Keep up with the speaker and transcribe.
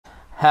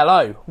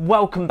Hello,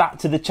 welcome back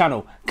to the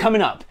channel.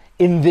 Coming up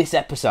in this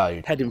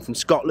episode, heading from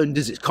Scotland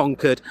as it's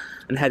conquered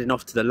and heading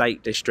off to the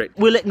Lake District.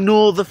 We'll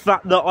ignore the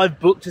fact that I've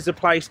booked us a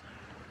place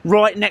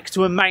right next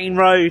to a main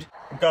road.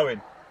 I'm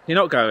going. You're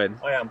not going?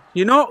 I am.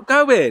 You're not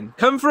going?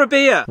 Come for a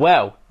beer.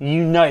 well,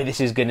 you know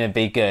this is going to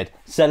be good,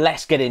 so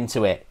let's get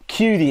into it.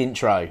 Cue the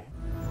intro.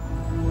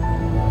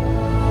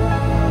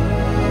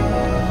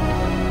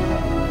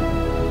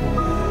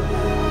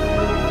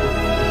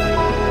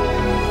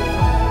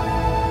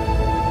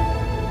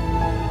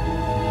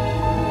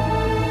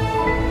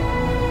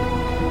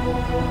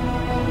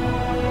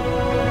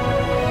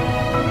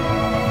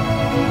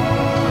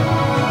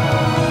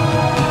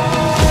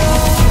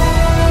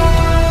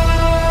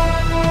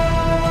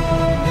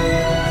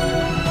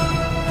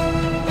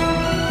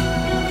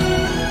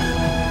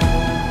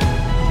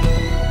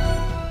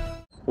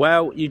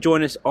 Well, you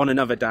join us on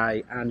another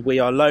day and we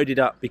are loaded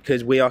up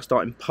because we are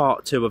starting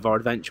part 2 of our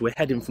adventure. We're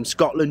heading from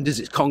Scotland as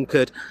it's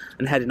conquered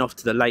and heading off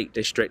to the Lake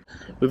District.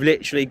 We've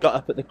literally got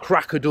up at the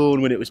crack of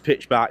dawn when it was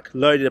pitch black,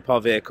 loaded up our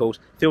vehicles,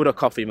 filled our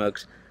coffee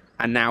mugs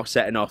and now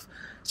setting off.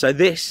 So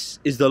this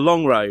is the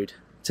long road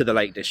to the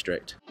Lake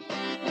District.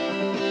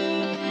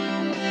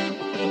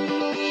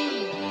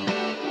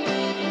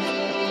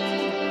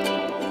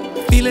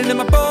 Feeling in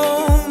my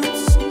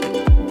bones,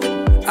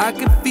 I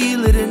can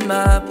feel it in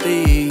my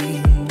veins.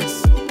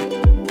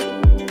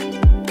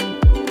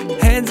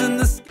 Hands in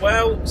the...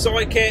 Well,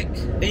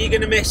 Sidekick, are you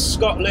going to miss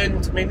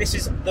Scotland? I mean, this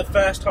is the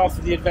first half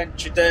of the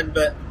adventure done,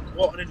 but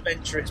what an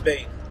adventure it's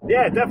been.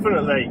 Yeah,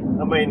 definitely.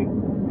 I mean,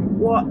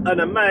 what an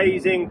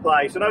amazing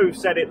place. I know we've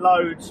said it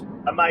loads.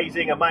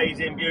 Amazing,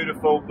 amazing,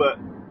 beautiful, but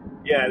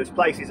yeah, this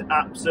place is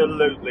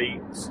absolutely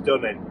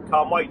stunning.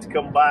 Can't wait to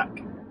come back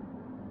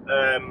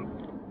and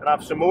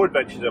have some more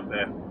adventures up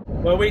there.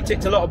 Well, we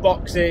ticked a lot of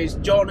boxes.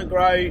 John and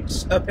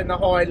Groats, up in the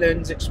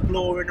Highlands,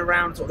 exploring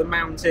around sort of the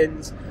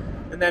mountains,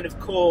 and then of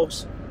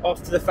course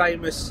off to the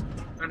famous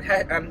and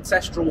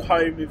ancestral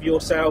home of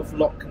yourself,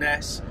 Loch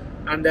Ness,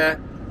 and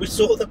we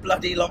saw the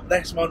bloody Loch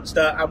Ness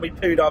monster and we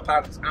pooed our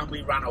pants and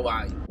we ran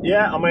away.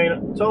 Yeah, I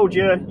mean, I told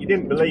you, you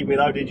didn't believe me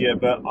though, did you?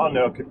 But I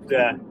knew I could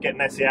get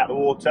Nessie out of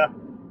the water,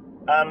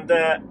 and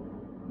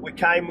we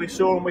came, we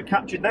saw, and we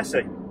captured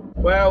Nessie.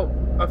 Well,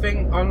 I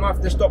think I'm going to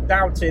have to stop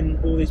doubting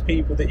all these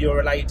people that you're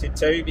related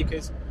to,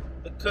 because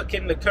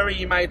the curry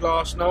you made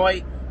last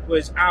night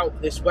was out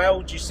of this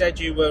world. You said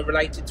you were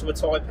related to a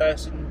Thai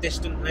person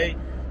distantly,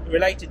 you're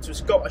related to a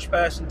Scottish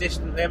person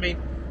distantly. I mean,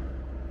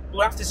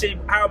 we'll have to see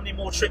how many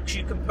more tricks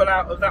you can pull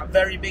out of that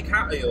very big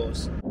hat of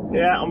yours.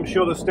 Yeah, I'm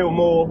sure there's still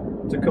more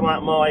to come out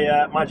of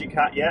my magic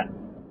hat yet,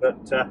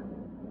 but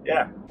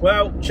yeah.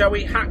 Well, shall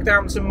we hack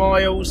down some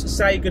miles,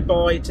 say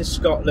goodbye to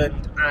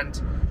Scotland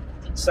and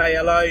say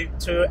hello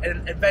to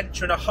an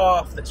adventure and a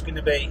half that's going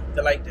to be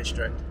the Lake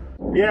District?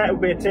 Yeah, it'll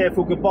be a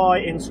tearful goodbye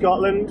in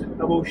Scotland,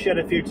 and we'll shed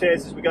a few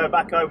tears as we go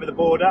back over the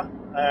border.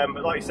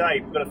 But like you say,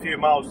 we've got a few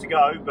miles to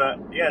go, but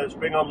yeah, let's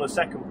bring on the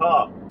second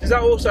part. Does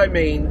that also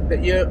mean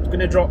that you're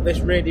going to drop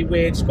this really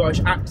weird Scottish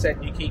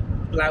accent you keep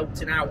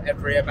blouting out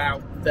every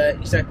about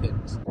 30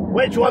 seconds?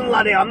 Which one,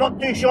 laddie? I'm not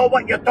too sure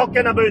what you're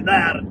talking about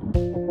there.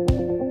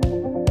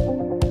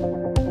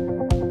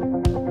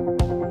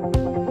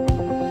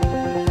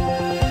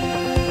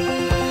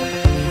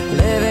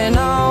 Living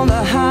on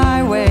the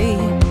highway,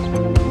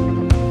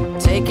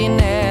 taking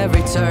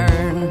every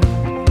turn.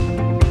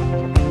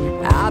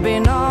 I've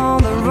been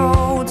on the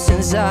road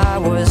since I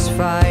was 5.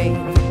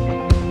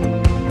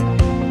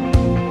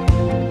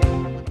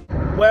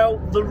 Well,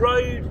 the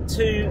road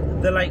to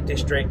the Lake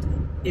District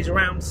is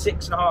around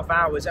 6.5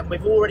 hours and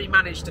we've already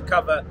managed to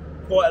cover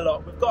quite a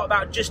lot. We've got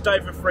about just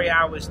over 3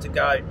 hours to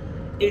go.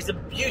 It's a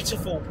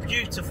beautiful,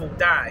 beautiful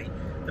day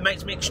that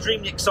makes me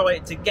extremely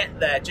excited to get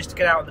there, just to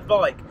get out on the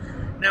bike.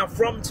 Now,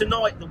 from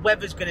tonight, the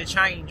weather's going to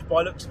change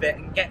by looks of it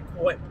and get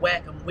quite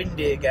wet and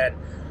windy again.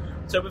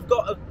 So we've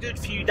got a good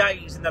few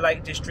days in the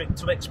Lake District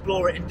to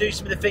explore it and do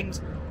some of the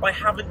things I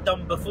haven't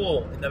done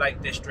before in the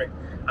Lake District.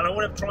 And I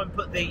want to try and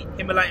put the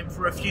Himalayan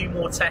for a few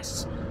more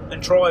tests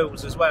and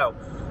trials as well.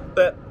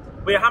 But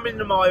we're hammering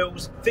the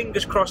miles,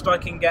 fingers crossed I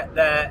can get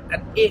there.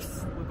 And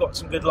if we've got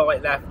some good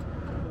light left,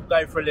 we'll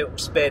go for a little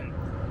spin.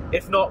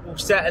 If not, we'll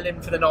settle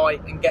in for the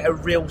night and get a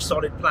real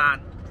solid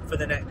plan for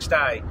the next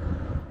day.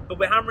 But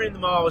we're hammering the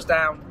miles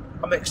down.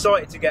 I'm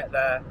excited to get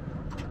there.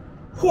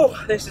 Whew,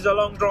 this is a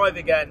long drive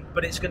again,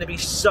 but it's going to be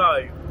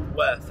so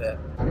worth it.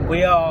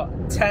 We are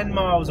 10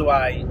 miles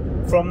away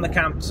from the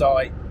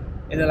campsite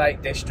in the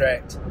Lake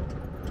District.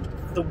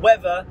 The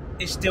weather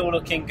is still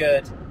looking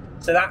good,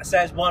 so that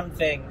says one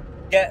thing: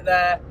 get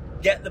there,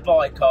 get the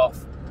bike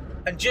off,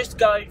 and just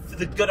go for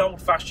the good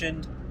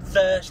old-fashioned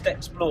first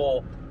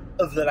explore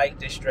of the Lake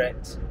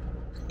District.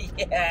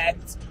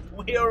 Yes,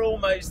 we are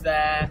almost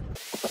there.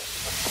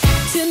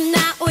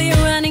 Tonight we're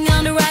running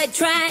on the right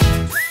track.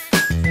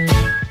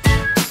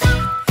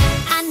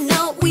 I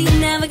know we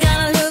never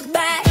gonna look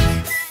back.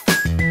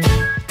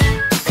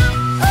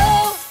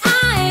 Oh,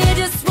 I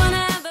just wanna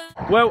have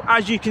a... Well,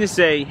 as you can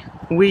see,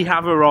 we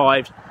have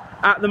arrived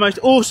at the most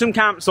awesome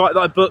campsite that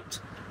I booked,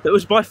 that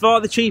was by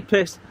far the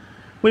cheapest,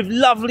 with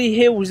lovely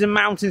hills and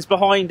mountains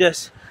behind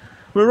us.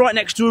 We're right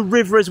next to a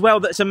river as well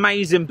that's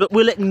amazing, but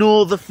we'll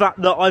ignore the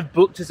fact that I've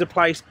booked us a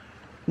place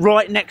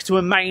right next to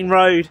a main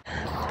road.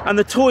 And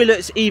the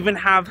toilets even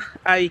have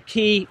a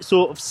key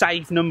sort of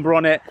safe number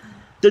on it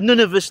that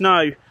none of us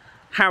know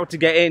how to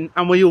get in,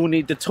 and we all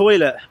need the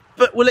toilet.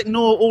 But we'll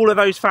ignore all of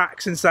those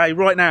facts and say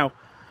right now,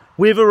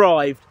 we've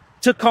arrived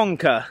to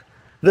conquer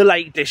the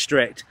Lake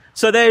District.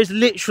 So there's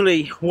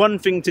literally one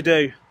thing to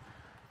do.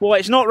 Well,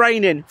 it's not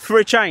raining, for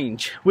a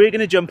change. We're going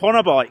to jump on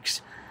our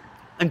bikes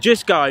and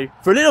just go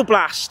for a little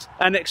blast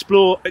and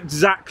explore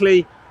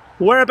exactly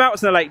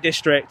whereabouts in the Lake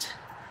District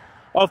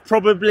I've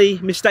probably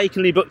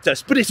mistakenly booked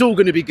us, but it's all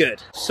going to be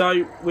good.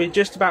 So we're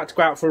just about to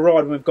go out for a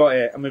ride when we've got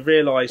here, and we've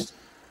realised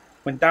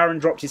when Darren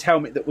dropped his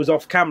helmet that was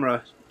off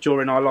camera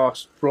during our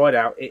last ride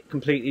out, it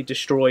completely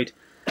destroyed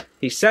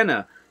his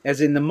Sena, as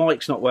in the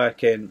mic's not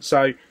working.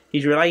 So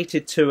he's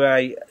related to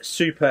a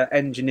super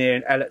engineer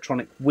in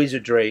electronic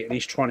wizardry, and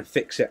he's trying to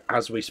fix it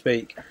as we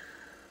speak.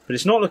 But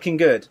it's not looking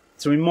good,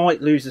 so we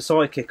might lose the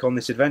Sidekick on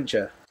this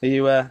adventure. Are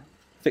you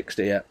fixed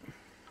it yet?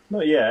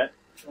 Not yet.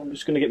 I'm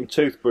just going to get my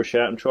toothbrush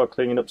out and try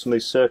cleaning up some of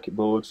these circuit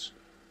boards,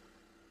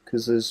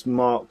 because there's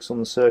marks on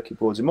the circuit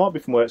boards. It might be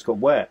from where it's got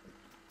wet.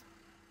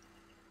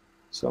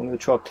 So I'm going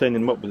to try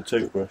cleaning them up with a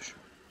toothbrush.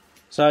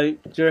 So, do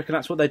you reckon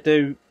that's what they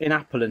do in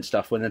Apple and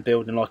stuff when they're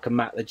building like a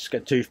mat? They just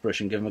get a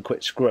toothbrush and give them a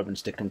quick scrub and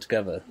stick them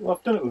together? Well,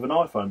 I've done it with an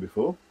iPhone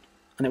before.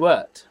 And it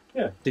worked?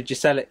 Yeah. Did you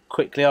sell it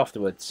quickly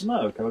afterwards?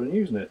 No, I carried on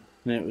using it.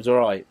 And it was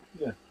alright?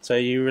 Yeah. So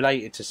you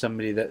related to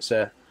somebody that's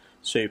a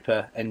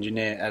super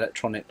engineer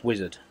electronic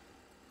wizard?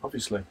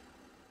 Obviously.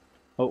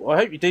 Well, I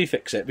hope you do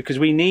fix it, because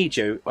we need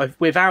you.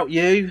 Without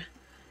you,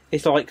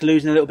 it's like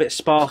losing a little bit of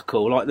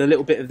sparkle, like the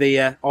little bit of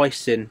the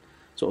icing,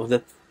 sort of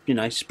the, you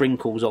know,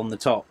 sprinkles on the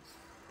top.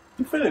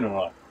 You feeling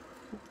alright?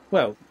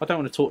 Well, I don't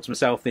want to talk to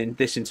myself in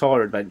this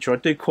entire adventure. I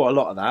do quite a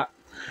lot of that.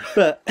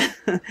 But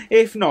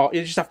if not,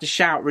 you just have to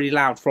shout really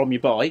loud from your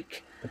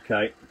bike.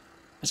 Okay.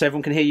 So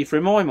everyone can hear you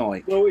through my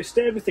mic. Well,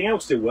 everything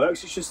else still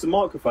works. It's just the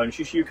microphone. It's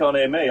just you can't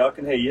hear me. I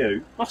can hear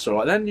you. That's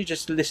alright then. You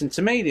just listen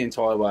to me the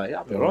entire way.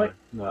 That'll be alright.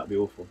 No, that'd be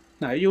awful.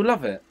 No, you'll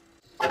love it.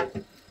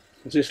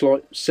 It's just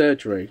like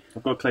surgery.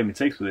 I've got to clean my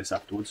teeth with this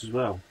afterwards as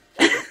well.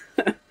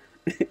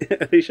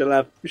 At least you'll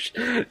have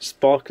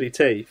sparkly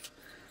teeth.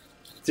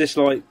 Just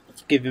like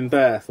giving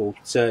birth or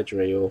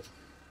surgery or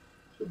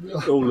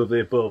all of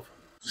the above.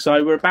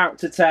 So we're about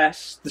to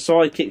test the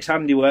Sidekick's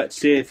handiwork to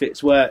see if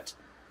it's worked.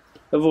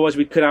 Otherwise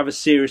we could have a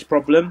serious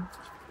problem.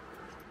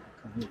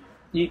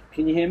 Can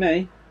you hear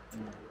me?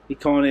 You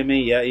can't hear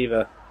me yet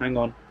either. Hang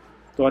on.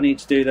 Do I need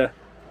to do the...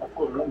 I've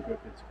got a wrong grip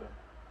into it.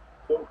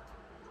 Cool.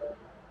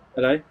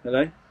 Hello?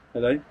 Hello?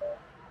 Hello?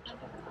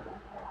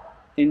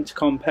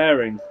 Intercom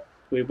pairing.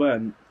 We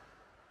weren't.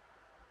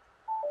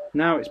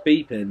 Now it's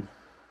beeping.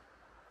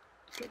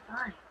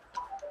 Goodbye.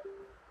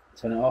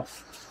 Turn it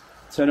off.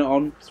 Turn it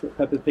on. That's what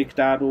Peppa Pig's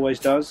dad always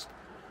does.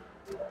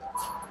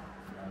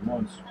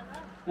 Mine's...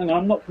 Hang on,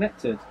 I'm not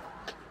connected.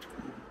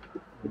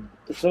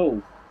 At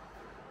all.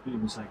 You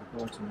even say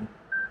goodbye to me.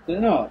 Did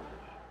it not?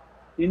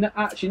 You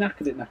actually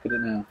knackered it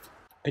now.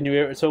 Can you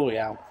hear it at all,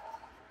 Yal?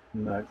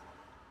 No.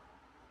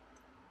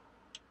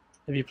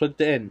 Have you plugged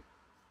it in?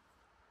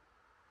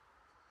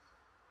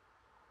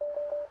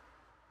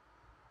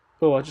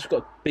 Oh, I just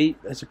got a beep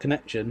as a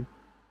connection.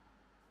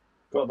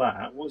 Got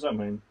that? What does that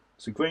mean?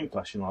 It's a green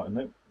flashing light, isn't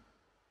it?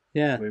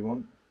 Yeah. We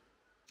want.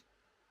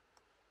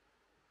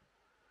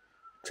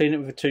 Clean it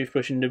with a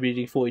toothbrush and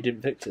WD-40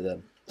 didn't fix it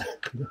then?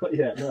 Not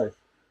yet, no.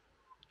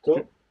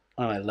 Talk?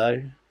 Oh,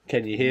 hello.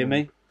 Can you hear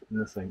me?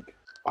 Nothing.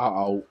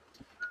 Uh-oh.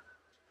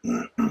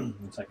 I'll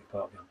take it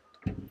apart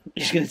again.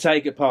 He's going to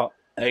take it apart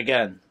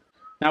again.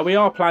 Now, we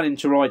are planning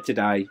to ride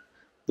today.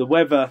 The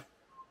weather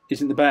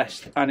isn't the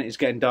best and it is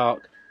getting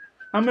dark.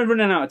 And we're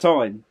running out of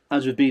time,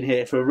 as we've been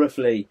here for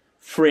roughly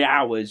 3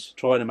 hours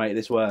trying to make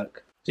this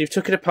work. So you've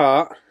took it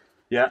apart.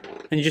 Yeah.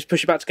 And you just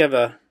push it back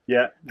together.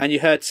 Yeah. And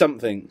you heard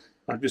something.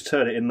 I've just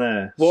heard it in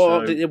there.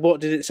 What so...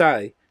 did it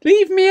say?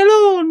 Leave me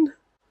alone!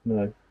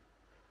 No. It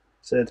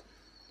said,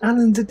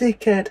 Alan's a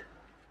dickhead.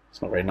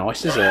 It's not very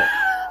nice, is it?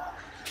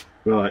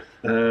 Right,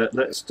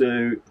 let's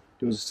do...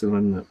 Yours is still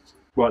in there.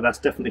 Right, that's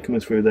definitely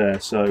coming through there,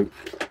 so...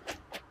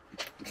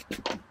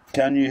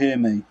 Can you hear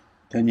me?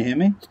 Can you hear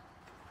me?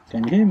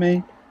 Can you hear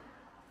me?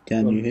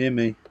 Can you hear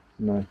me?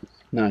 No.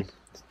 No.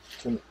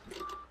 Do you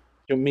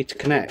want me to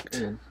connect?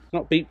 Yeah. It's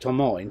not beeped on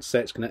mine to say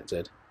it's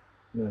connected.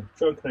 No.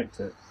 Try and connect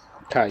it.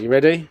 Okay, you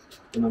ready?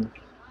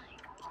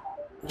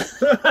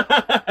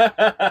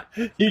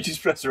 You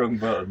just pressed the wrong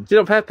button. Did it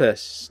on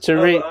purpose to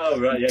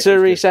right, yeah, to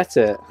reset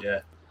it. Yeah.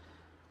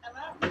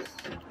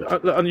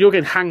 Look, you're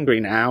getting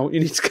hangry now. You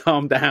need to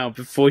calm down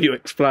before you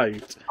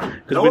explode.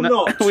 No, I'm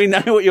not. We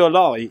know what you're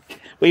like.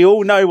 We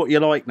all know what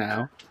you're like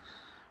now.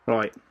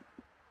 Right.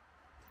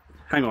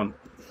 Hang on.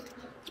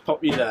 Let's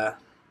pop you there.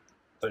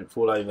 Don't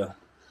fall over.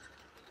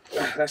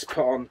 Let's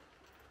put on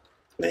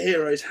the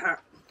hero's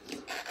hat.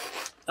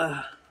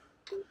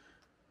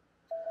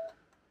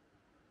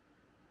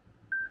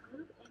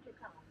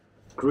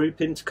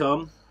 Group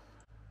intercom.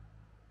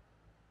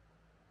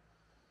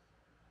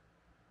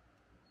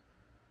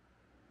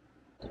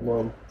 Come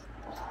on.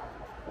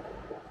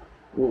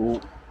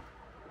 Ooh.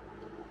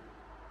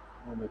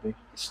 Oh, maybe.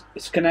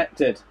 It's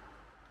connected.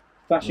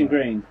 Flashing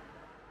green.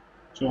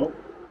 Sure.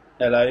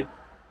 Hello.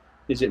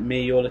 Is it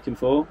me you're looking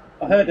for?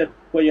 I heard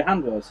where your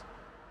hand was.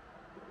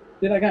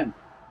 Do that again.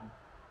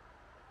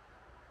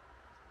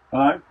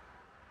 Hello?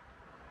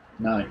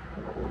 No.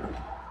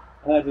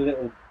 I heard a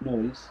little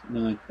noise.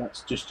 No,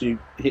 that's just you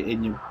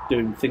hitting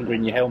your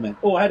fingering your helmet.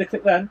 Oh, I heard a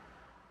click then.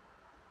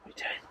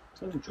 What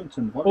are you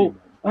doing?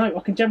 Oh, I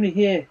can generally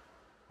hear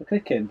the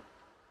clicking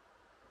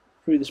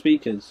through the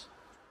speakers.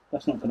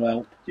 That's not going to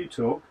help. Do you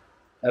talk?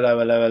 Hello,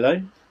 hello,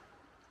 hello.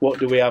 What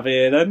do we have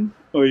here then?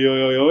 Oi,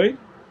 oi, oi, oi.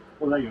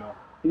 Well, there you are.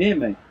 Can you hear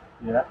me?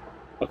 Yeah.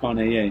 I can't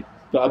hear you.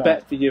 But I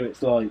bet for you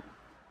it's like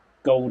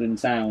golden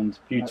sound,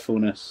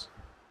 beautifulness.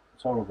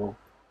 It's horrible.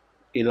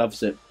 He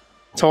loves it.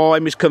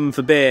 Time has come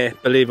for beer,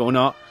 believe it or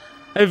not.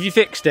 Have you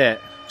fixed it?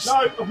 No,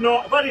 I've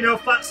not. I've had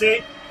enough. That's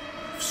it.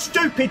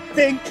 Stupid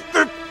thing.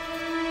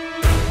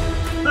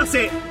 That's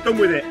it. Done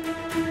with it.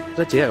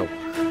 Bloody hell.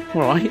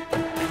 Alright.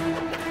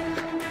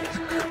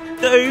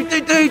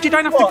 Dude, you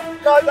don't have What?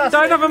 to. No, that's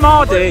Don't it. have a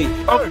Mardy.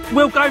 No.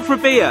 We'll go for a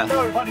beer.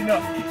 No, I've had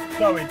enough.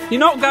 Going. You're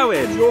not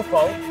going. It's your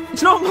fault.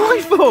 It's not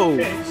my fault.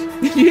 It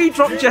is. You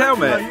dropped your No,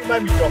 helmet. you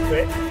made me drop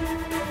it.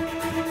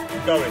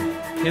 I'm going.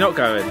 You're not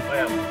going. I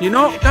am. You're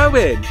not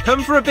going.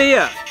 Come for a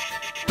beer.